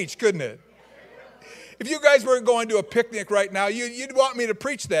could preach, couldn't it? If you guys were going to a picnic right now, you'd want me to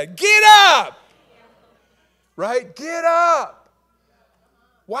preach that. Get up! Right? Get up!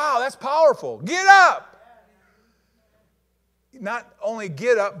 Wow, that's powerful. Get up! Not only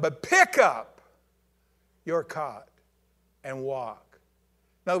get up, but pick up your cot and walk.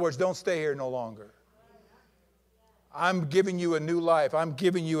 In other words, don't stay here no longer. I'm giving you a new life. I'm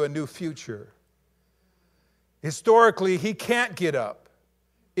giving you a new future. Historically, he can't get up.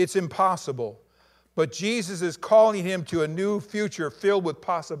 It's impossible. But Jesus is calling him to a new future filled with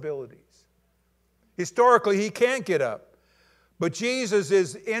possibilities. Historically, he can't get up. But Jesus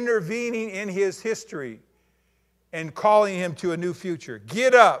is intervening in his history and calling him to a new future.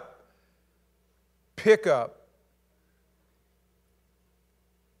 Get up. Pick up.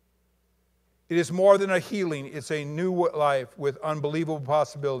 It is more than a healing. It's a new life with unbelievable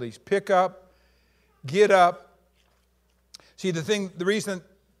possibilities. Pick up. Get up. See, the reason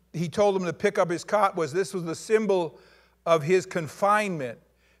he told him to pick up his cot was this was the symbol of his confinement.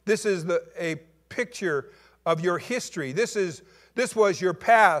 This is a picture of your history. This was your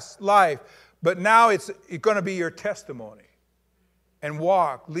past life, but now it's going to be your testimony. And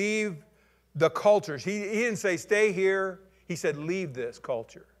walk. Leave the cultures. He didn't say stay here. He said leave this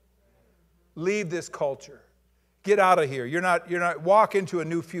culture. Leave this culture. Get out of here. You're not walk into a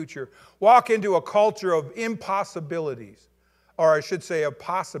new future. Walk into a culture of impossibilities. Or I should say of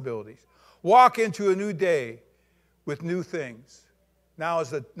possibilities. Walk into a new day with new things. Now is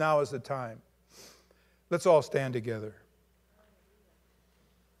the time. Let's all stand together.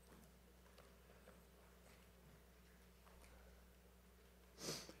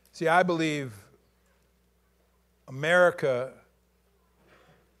 See, I believe America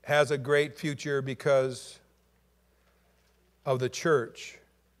has a great future because of the church.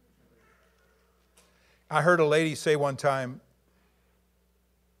 I heard a lady say one time,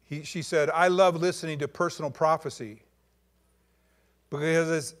 she said, I love listening to personal prophecy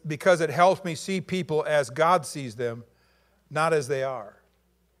because it helps me see people as God sees them, not as they are.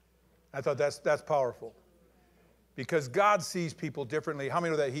 I thought that's powerful. Because God sees people differently. How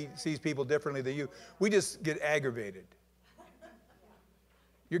many know that he sees people differently than you? We just get aggravated.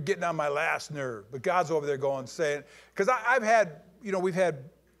 You're getting on my last nerve. But God's over there saying, because I've had, we've had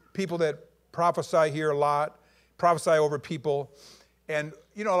people that prophesy here a lot, prophesy over people. And,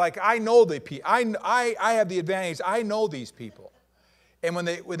 like I know the people. I have the advantage. I know these people. And when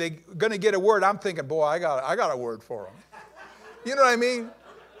they're going to get a word, I'm thinking, boy, I got a word for them. You know what I mean?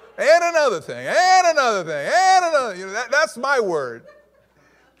 And another thing, and another thing, and another. That's my word.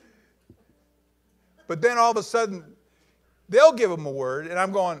 But then all of a sudden, they'll give them a word, and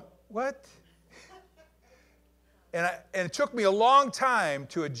I'm going, what? And it took me a long time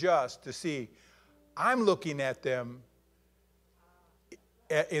to adjust to see, I'm looking at them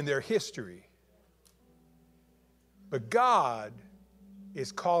in their history. But God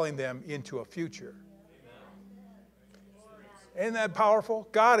is calling them into a future. Isn't that powerful?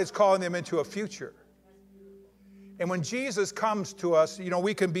 God is calling them into a future. And when Jesus comes to us,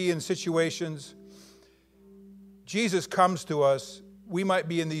 we can be in situations. Jesus comes to us, we might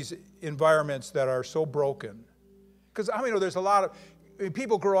be in these environments that are so broken. Because, there's a lot of,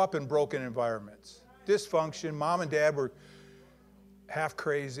 people grow up in broken environments. Dysfunction, mom and dad were half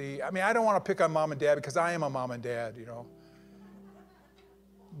crazy. I don't want to pick on mom and dad because I am a mom and dad,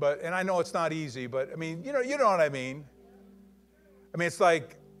 But, and I know it's not easy, but, you know what I mean. It's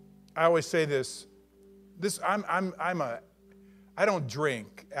like, I always say this, I don't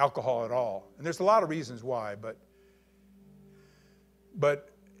drink alcohol at all. And there's a lot of reasons why, but But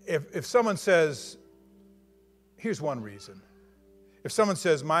if someone says, here's one reason. If someone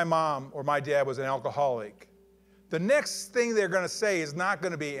says, my mom or my dad was an alcoholic, the next thing they're going to say is not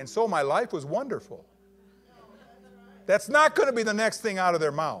going to be, and so my life was wonderful. That's not going to be the next thing out of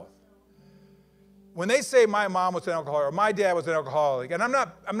their mouth. When they say my mom was an alcoholic or my dad was an alcoholic, and I'm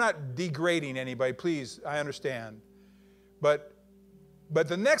not degrading anybody, please, I understand. But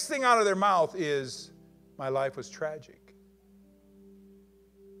the next thing out of their mouth is, my life was tragic.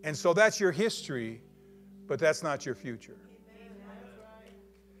 And so that's your history, but that's not your future.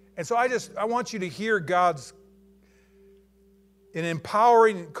 And so I want you to hear God's, an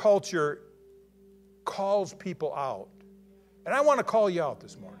empowering culture calls people out. And I want to call you out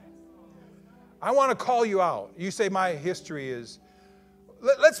this morning. I want to call you out. You say my history is,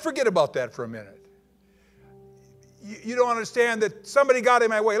 let's forget about that for a minute. You don't understand that somebody got in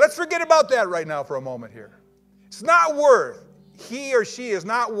my way. Let's forget about that right now for a moment here. It's not worth, he or she is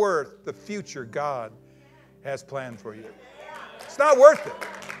not worth the future God has planned for you. It's not worth it.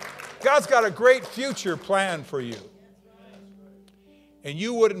 God's got a great future plan for you. And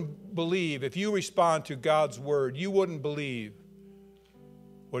you wouldn't believe, if you respond to God's word, you wouldn't believe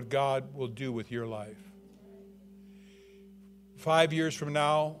what God will do with your life. 5 years from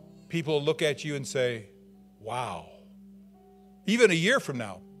now, people will look at you and say, wow. Even a year from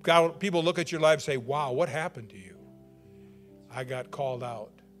now, people look at your life and say, wow, what happened to you? I got called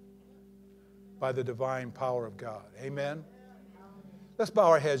out by the divine power of God. Amen? Let's bow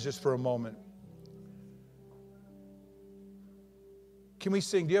our heads just for a moment. Can we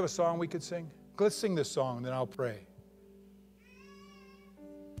sing? Do you have a song we could sing? Let's sing this song, and then I'll pray.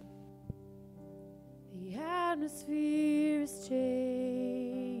 The atmosphere is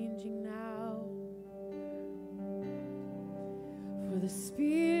changing now, for the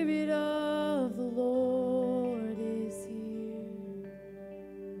Spirit of the Lord is here.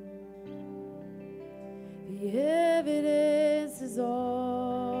 The evidence is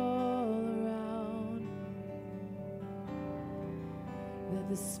all around that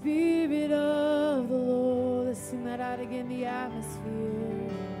the Spirit of the Lord, let's sing that out again, the atmosphere.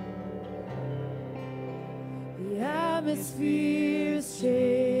 The atmosphere is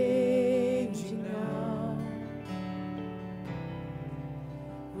changing now,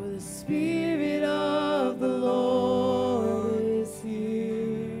 for the Spirit of the Lord is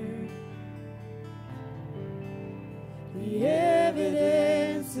here. The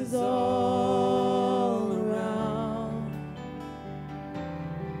evidence is all around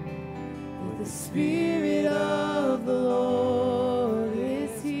that the Spirit of the Lord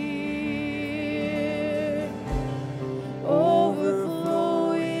is here.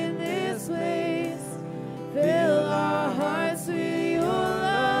 Overflow in this place, fill our hearts with your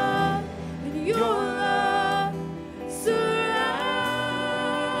love, and your love surrounds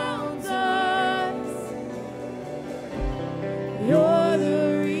us. You're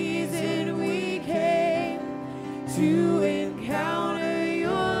the reason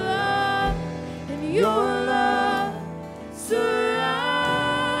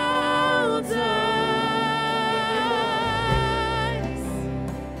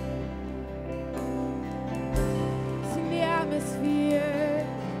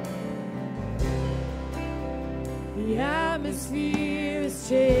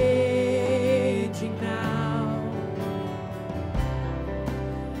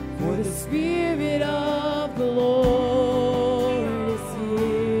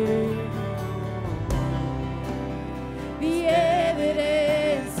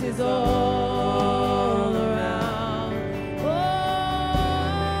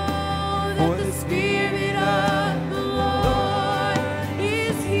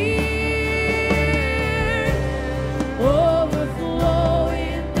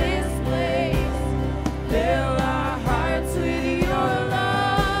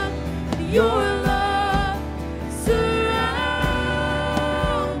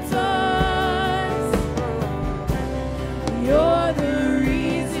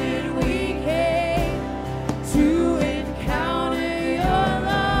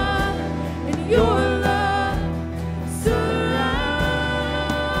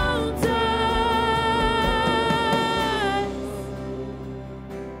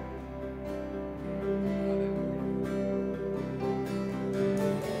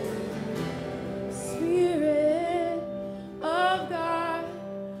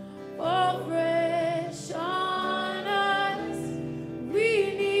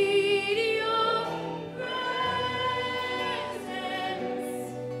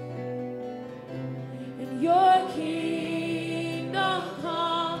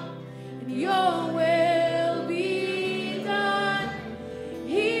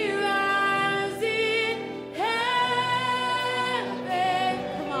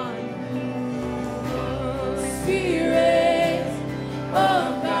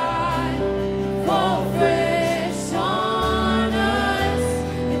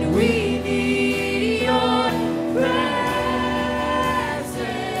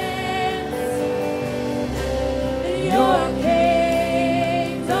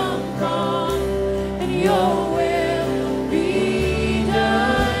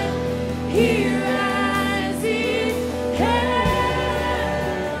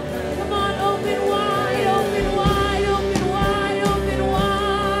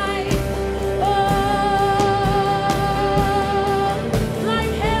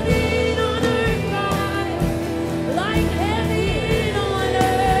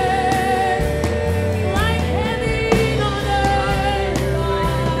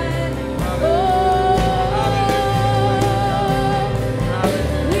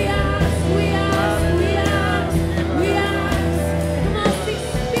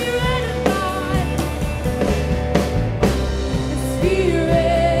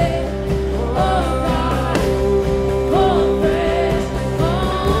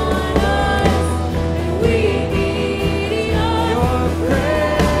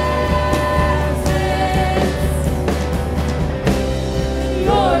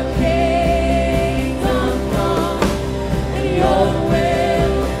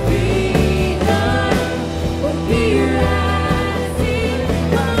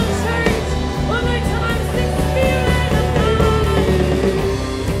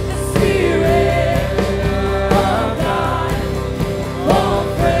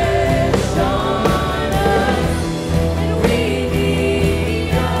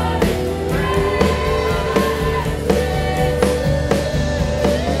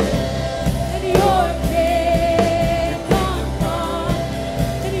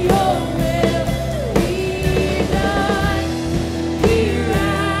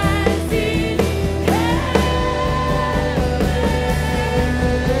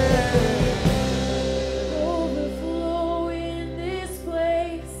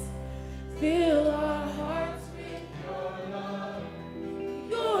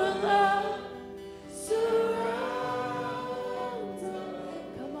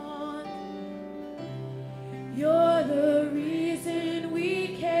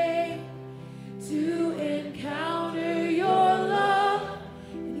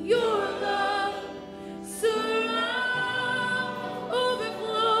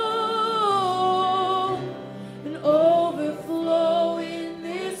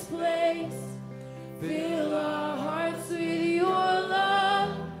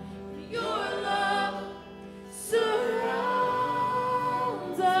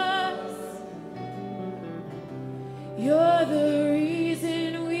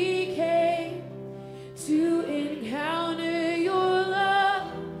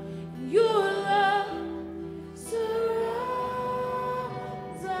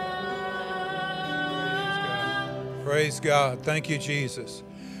Praise God. Thank you, Jesus.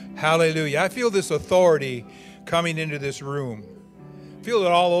 Hallelujah. I feel this authority coming into this room. I feel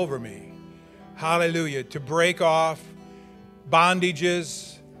it all over me. Hallelujah. To break off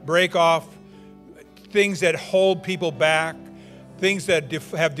bondages, break off things that hold people back, things that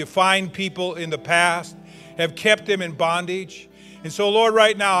have defined people in the past, have kept them in bondage. And so, Lord,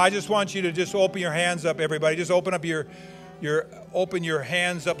 right now, I just want you to just open your hands up, everybody. Just open up open your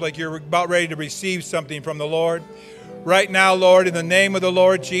hands up like you're about ready to receive something from the Lord. Right now, Lord, in the name of the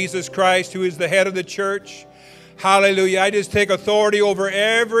Lord Jesus Christ, who is the head of the church, hallelujah, I just take authority over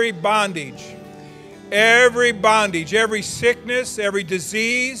every bondage, every sickness, every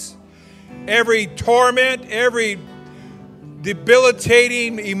disease, every torment, every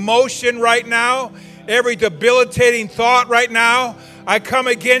debilitating emotion right now, every debilitating thought right now. I come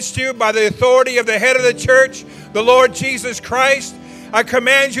against you by the authority of the head of the church, the Lord Jesus Christ. I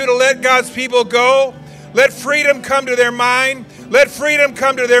command you to let God's people go. Let freedom come to their mind. Let freedom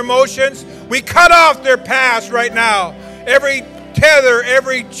come to their emotions. We cut off their past right now. Every tether,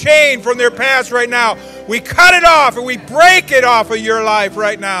 every chain from their past right now, we cut it off and we break it off of your life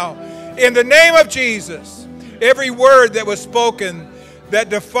right now. In the name of Jesus, every word that was spoken that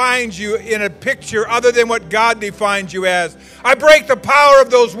defines you in a picture other than what God defines you as, I break the power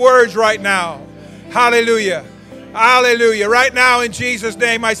of those words right now. Hallelujah. Hallelujah. Right now in Jesus'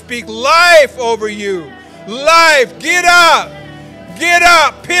 name, I speak life over you. Life. Get up. Get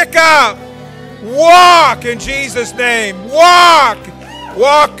up. Pick up. Walk in Jesus' name. Walk.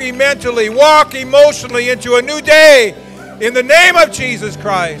 Walk mentally. Walk emotionally into a new day in the name of Jesus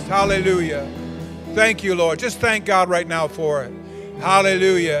Christ. Hallelujah. Thank you, Lord. Just thank God right now for it.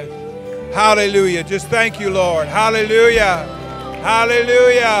 Hallelujah. Hallelujah. Just thank you, Lord. Hallelujah.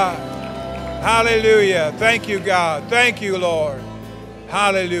 Hallelujah. Hallelujah. Thank you, God. Thank you, Lord.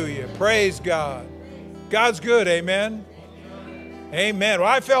 Hallelujah. Praise God. God's good. Amen. Amen. Well,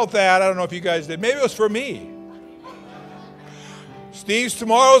 I felt that. I don't know if you guys did. Maybe it was for me. Steve's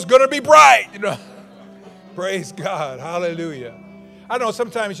tomorrow is going to be bright. Praise God. Hallelujah. I don't know.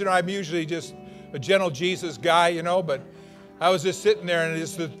 Sometimes, I'm usually just a gentle Jesus guy, but I was just sitting there and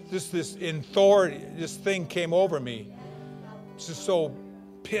this authority, this thing came over me. It's just so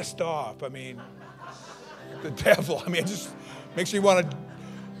pissed off. I mean, the devil. I mean, it just makes me want to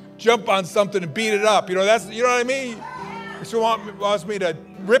jump on something and beat it up. That's, you know what I mean? He wants me to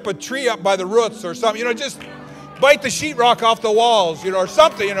rip a tree up by the roots or something. Just bite the sheetrock off the walls, or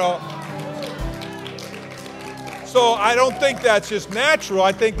something, So I don't think that's just natural.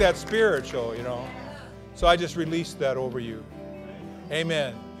 I think that's spiritual, So I just released that over you.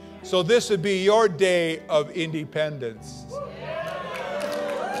 Amen. So this would be your day of independence.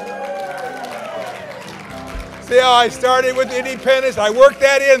 See how I started with independence? I worked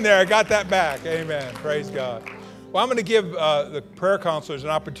that in there. I got that back. Amen. Praise God. Well, I'm going to give the prayer counselors an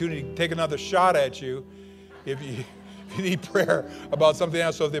opportunity to take another shot at you if you need prayer about something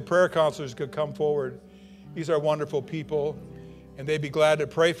else. So if the prayer counselors could come forward. These are wonderful people, and they'd be glad to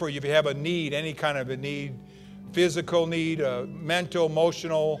pray for you if you have a need, any kind of a need, physical need, mental,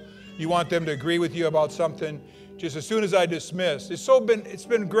 emotional. You want them to agree with you about something. Just as soon as I dismiss, it's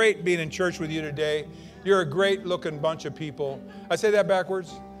been great being in church with you today. You're a great-looking bunch of people. I say that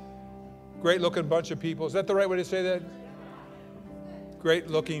backwards? Great-looking bunch of people. Is that the right way to say that?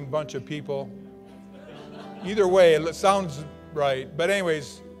 Great-looking bunch of people. Either way, it sounds right. But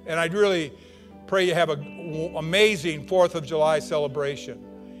anyways, and I'd really pray you have an amazing 4th of July celebration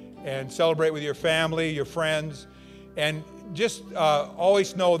and celebrate with your family, your friends, and just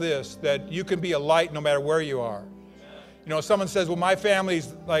always know this, that you can be a light no matter where you are. Someone says, well, my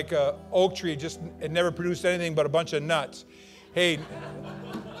family's like an oak tree, it never produced anything but a bunch of nuts. Hey,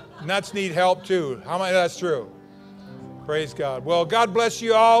 nuts need help too. How many of that's true? Praise God. Well, God bless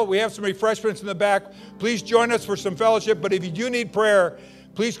you all. We have some refreshments in the back. Please join us for some fellowship, but if you do need prayer,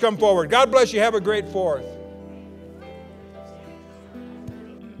 please come forward. God bless you. Have a great 4th.